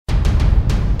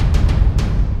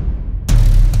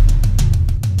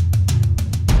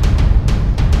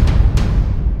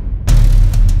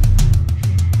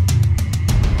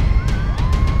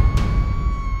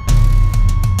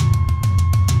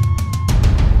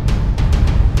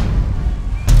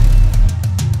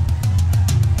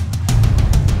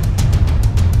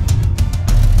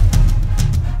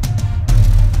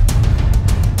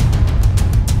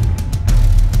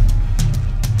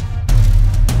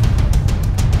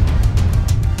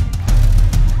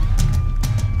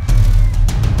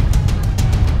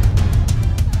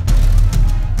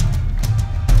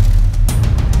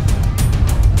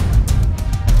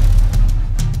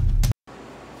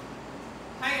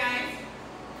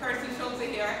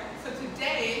here. So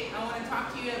today I want to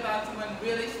talk to you about someone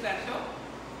really special,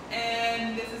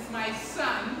 and this is my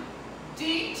son,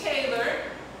 Dean Taylor.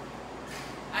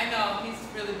 I know, he's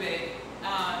really big.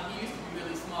 He used to be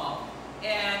really small,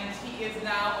 and he is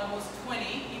now almost 20.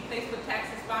 He plays for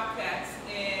Texas Bobcats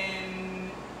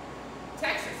in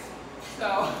Texas.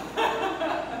 So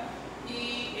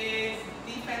he is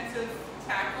defensive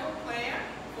tackle player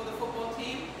for the football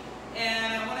team.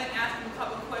 And I want to ask him a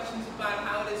couple of questions about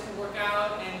how it is to work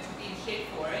out and to be in shape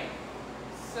for it.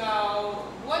 So,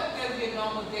 what does your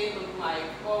normal day look like?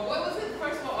 Or what was it,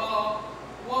 first of all,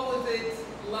 what was it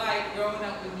like growing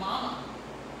up with Mama?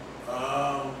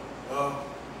 Well,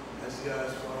 as you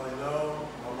guys probably know,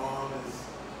 my mom is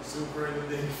super into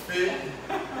being fit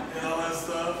and all that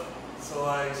stuff. So,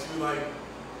 like, she would, like,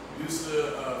 used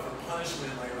to, for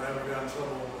punishment, like, if I ever got in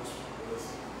trouble, which was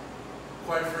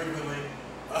quite frequently,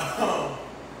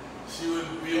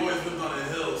 we always lived on a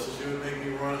hill, so she would make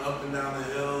me run up and down the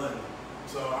hill, and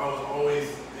so I was always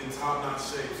in top-notch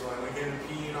shape. So like when I came to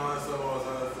PE and all that stuff, I was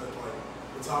at like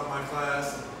the top of my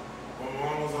class. And when my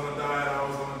mom was on a diet, I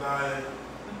was on a diet.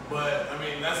 But I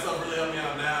mean, that stuff really helped me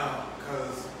out now,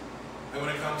 because like,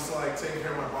 when it comes to like taking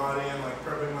care of my body and like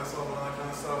prepping myself and all that kind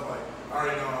of stuff, like I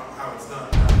already know how it's done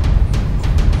now.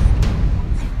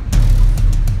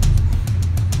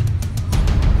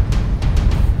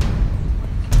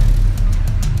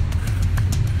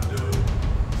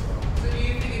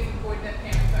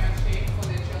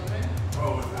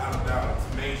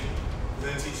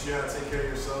 You gotta take care of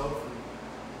yourself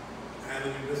and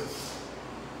handle your business.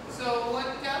 So what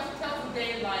tells a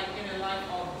day like in the life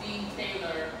of Dean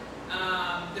Taylor,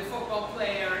 the football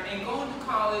player, and going to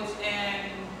college,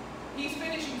 and he's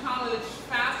finishing college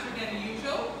faster than the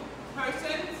usual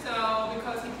person, so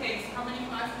because he takes how many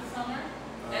classes a summer?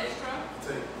 Extra? I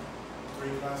take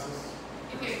 3 classes.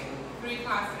 He takes 3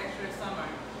 classes extra a summer.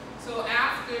 So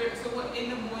what in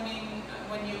the morning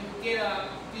when you get up,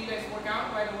 do you guys work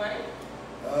out right away?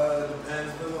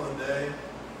 Depends on the day.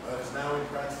 Because now we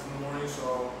practice in the morning,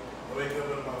 so I wake up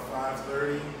at about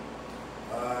 5:30.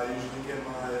 I usually get I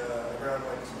grab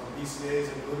like some BCAAs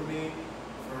and glutamine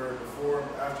for before,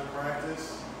 after practice.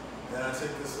 Then I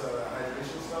take this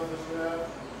hydration stuff that you have. I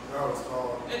forgot what it's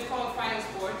called. It's called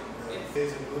Phytosport.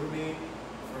 BCAAs and glutamine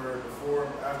for before,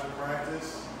 after practice.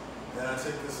 Then I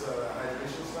take this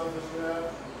hydration stuff that you have.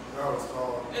 I forgot what it's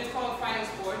called. It's called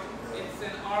Phytosport. Yeah. It's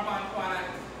an Arbonne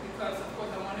product. Because of course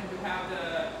I wanted to have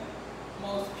the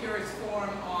most purest form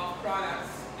of products,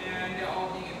 and they're all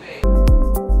vegan based.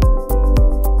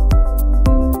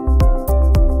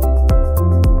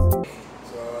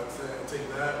 So I take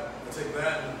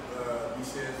that and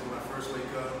BCAAs when I first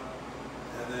wake up,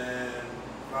 and then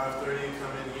 5:30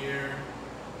 come in here,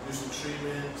 do some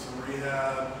treatment, some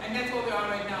rehab. And that's what we're on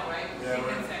right now, right? Yeah,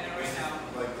 treatment center right now.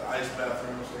 Like the ice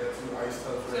bathroom, so we got 2 ice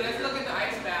tubs right So let's here. look at the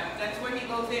ice bath. That's where he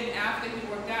goes in after he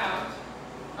worked out.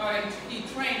 Or he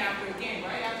trained after a game,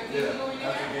 right? After game, you go in there?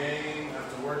 After game,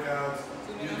 after workouts. So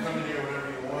you can come in here whenever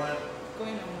you want. Go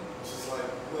in. It's just like a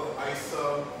little ice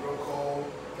tub, real cold.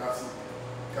 Got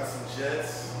some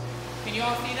jets. Can you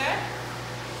all see that?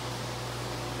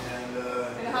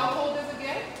 And how cold does it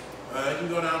get? It can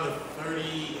go down to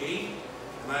 38,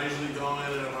 and I usually go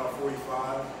in at about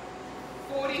 45.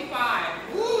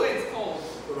 45. Woo, it's cold.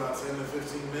 For about 10 to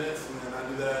 15 minutes, and then I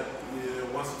do that either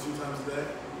once or 2 times a day.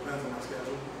 Depends on my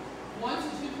schedule. 1 to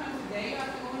 2 times a day you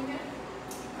have to go in there?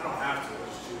 I don't have to, I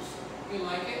just choose to. You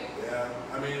like it? Yeah,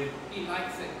 I mean... He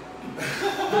likes it.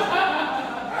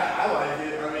 I like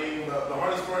it. I mean, the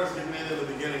hardest part is getting in at the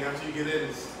beginning. After you get in,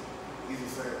 it's easy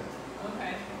sailing.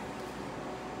 Okay.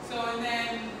 So, and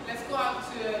then let's go out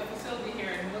to the facility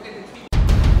here and look at the treatment.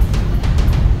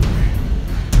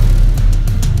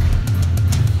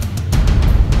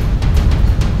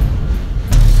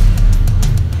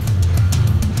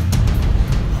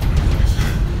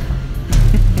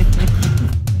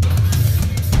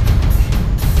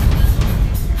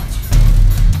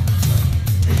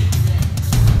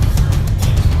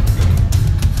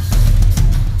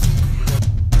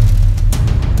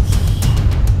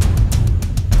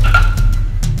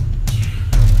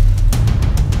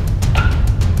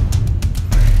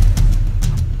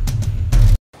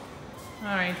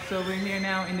 So we're here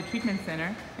now in the treatment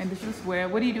center, and this is where,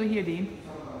 what do you do here, Dean?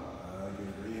 Get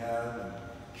rehab and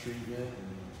treatment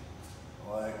and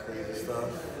all that crazy stuff.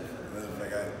 And if I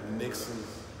got nicks and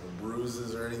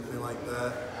bruises or anything like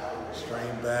that,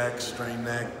 strained back, strained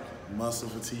neck, muscle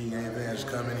fatigue, anything, I just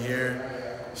come in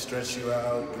here, stretch you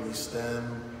out, give you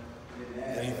stem,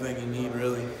 anything you need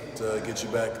really to get you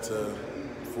back to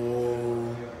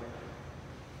full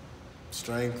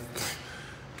strength,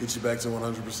 get you back to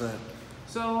 100%.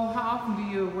 So how often do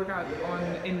you work out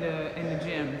in the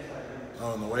gym?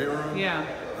 Oh, in the weight room? Yeah.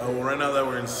 Well, right now that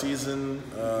we're in season,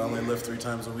 I only lift 3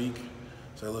 times a week.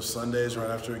 So I lift Sundays right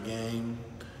after a game.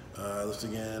 I lift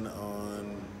again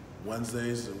on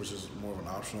Wednesdays, which is more of an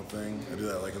optional thing. I do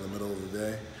that like in the middle of the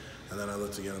day. And then I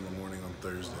lift again in the morning on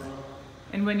Thursday.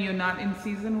 And when you're not in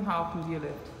season, how often do you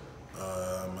lift?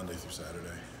 Monday through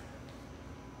Saturday.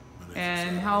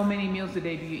 And how many meals a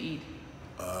day do you eat?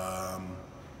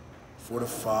 4 to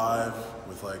 5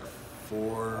 with like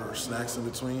 4 snacks in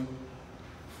between.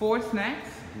 4 snacks?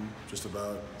 Just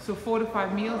about. So 4 to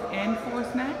 5 meals and 4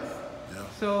 snacks? Yeah.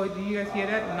 So do you guys hear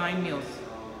that? 9 meals.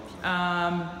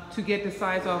 To get the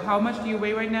size of, how much do you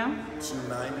weigh right now?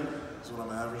 290 is what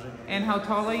I'm averaging. And how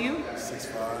tall are you?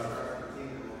 6'5".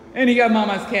 And you got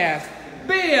mama's calf.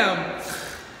 Bam!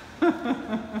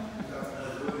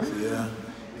 Yeah.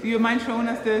 Do you mind showing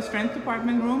us the strength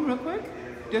department room real quick?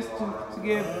 Just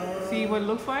to see what it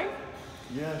looks like?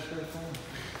 Yeah, sure thing.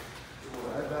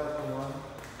 I got one.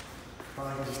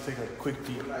 Probably can just take a quick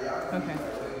peek. Okay.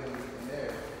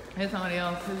 Here's somebody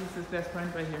else. This is his best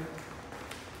friend right here.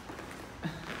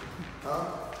 Huh?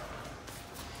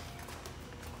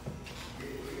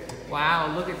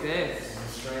 Wow, look at this.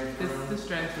 Strength This room, is the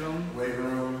strength room. weight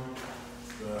room.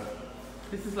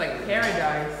 This is like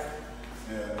paradise.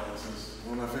 Yeah, this is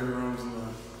one of my favorite rooms in the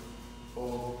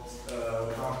whole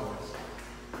complex.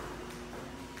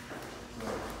 So,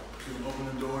 you can open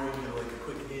the door, you can get like a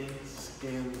quick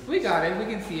scan. We got it. We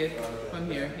can see it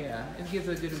from here. Yeah, it gives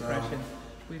a good impression.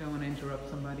 We don't want to interrupt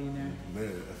somebody in there.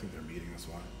 I think they're meeting, that's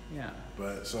why. Yeah.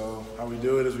 But so how we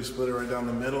do it is we split it right down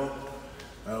the middle.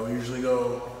 We usually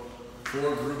go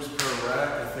 4 groups per rack.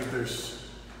 I think there's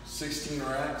 16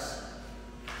 racks.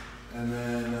 And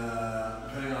then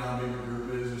depending on how big the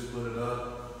group is, we split it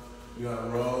up. We got a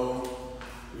row.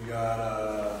 We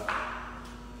got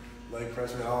leg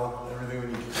press. We got everything we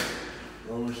need.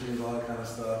 Row machines, all that kind of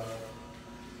stuff.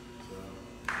 So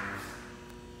yeah.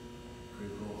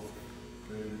 Pretty cool.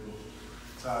 Pretty cool.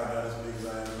 That's how I got as big as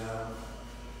I am now.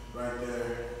 Right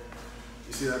there.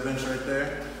 You see that bench right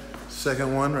there?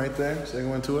 Second one right there. Second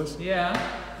one to us. Yeah.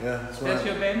 Yeah. That's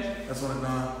your bench? That's what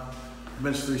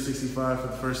bench 365 for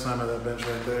the first time at that bench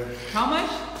right there. How much?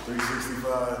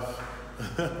 365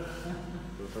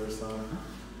 for the first time.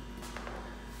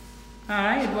 All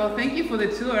right. Well, thank you for the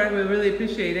tour. We really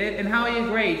appreciate it. And how are your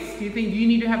grades? Do you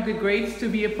need to have good grades to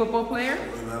be a football player?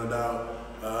 Without a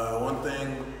doubt. One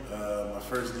thing, my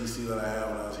first DC that I had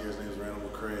when I was here, his name was Randall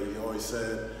McCray. He always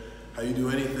said, "How you do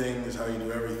anything is how you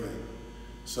do everything."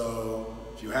 So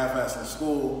if you half-ass in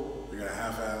school, you're gonna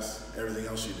half-ass everything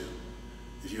else you do.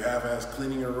 If you half-ass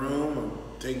cleaning your room or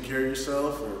taking care of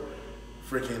yourself, or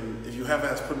if you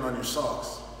half-ass putting on your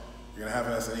socks, you're gonna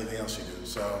half-ass anything else you do.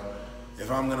 So if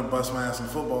I'm gonna bust my ass in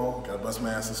football, I gotta bust my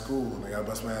ass in school, and I gotta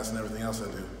bust my ass in everything else I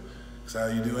do. Because how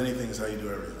you do anything is how you do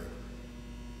everything.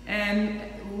 And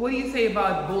what do you say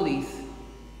about bullies?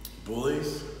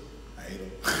 Bullies? I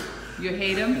hate them. You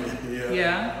hate them? Yeah.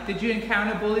 Yeah. Did you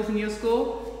encounter bullies in your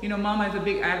school? You know, Mama is a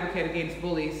big advocate against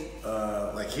bullies.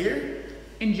 Like here?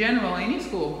 In general, any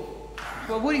school.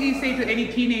 Well, what do you say to any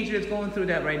teenager that's going through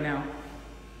that right now?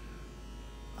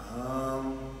 I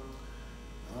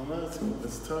don't know.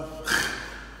 It's tough.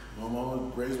 My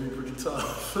mama raised me pretty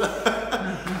tough.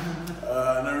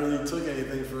 I never really took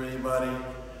anything from anybody.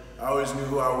 I always knew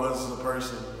who I was as a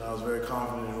person, and I was very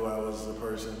confident in who I was as a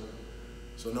person.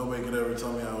 So nobody could ever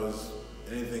tell me I was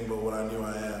anything but what I knew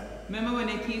I am. Remember when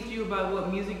they teased you about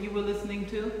what music you were listening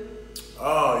to?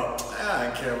 Oh, yeah, I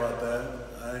didn't care about that.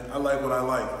 I like what I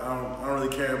like. I don't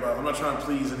really care about. I'm not trying to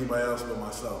please anybody else but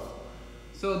myself.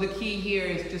 So the key here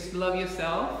is just love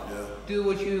yourself. Yeah. Do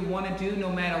what you want to do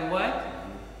no matter what.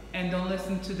 And don't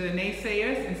listen to the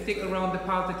naysayers and stick around the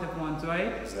positive ones,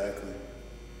 right? Exactly.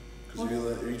 Because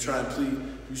if you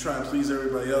try and please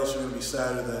everybody else, you're gonna be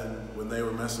sadder than when they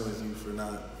were messing with you for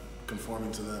not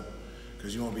conforming to them.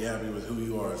 Because you won't be happy with who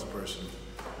you are as a person.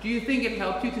 Do you think it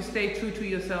helped you to stay true to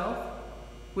yourself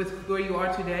with where you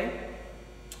are today?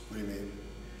 What do you mean?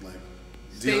 Like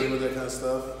dealing with that kind of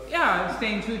stuff? Yeah,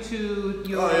 staying true to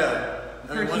your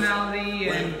personality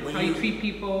and how you treat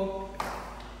people.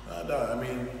 I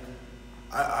mean,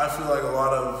 I feel like a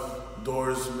lot of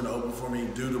doors have been opened for me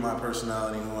due to my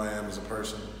personality and who I am as a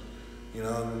person. You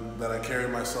know, and that I carry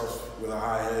myself with a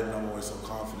high head and I'm always so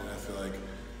confident. I feel like it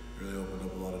really opened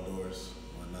up a lot of doors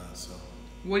and whatnot. So.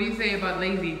 What do you say about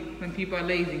lazy, when people are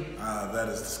lazy? That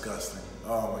is disgusting.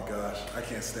 Oh my gosh, I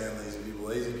can't stand lazy people.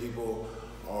 Lazy people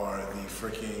are the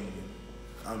freaking,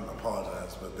 I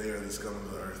apologize, but they are the scum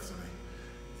of the earth to me.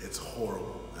 It's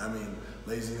horrible. I mean,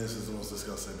 laziness is the most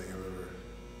disgusting thing I've ever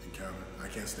encountered. I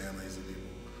can't stand lazy people.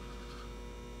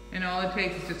 And all it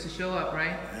takes is just to show up,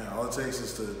 right? Yeah, all it takes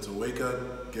is to wake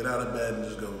up, get out of bed, and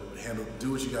just go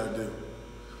do what you gotta do.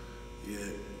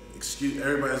 Yeah,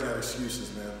 everybody's got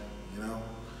excuses, man. You know,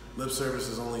 lip service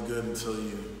is only good until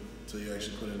you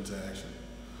actually put it into action.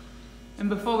 And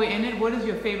before we end it, what is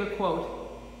your favorite quote?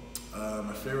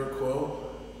 My favorite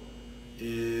quote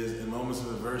is, in moments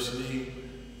of adversity,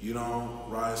 you don't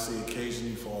rise to the occasion,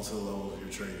 you fall to the level of your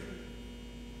training.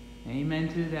 Amen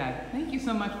to that. Thank you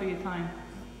so much for your time.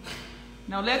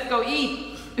 Now let's go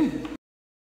eat.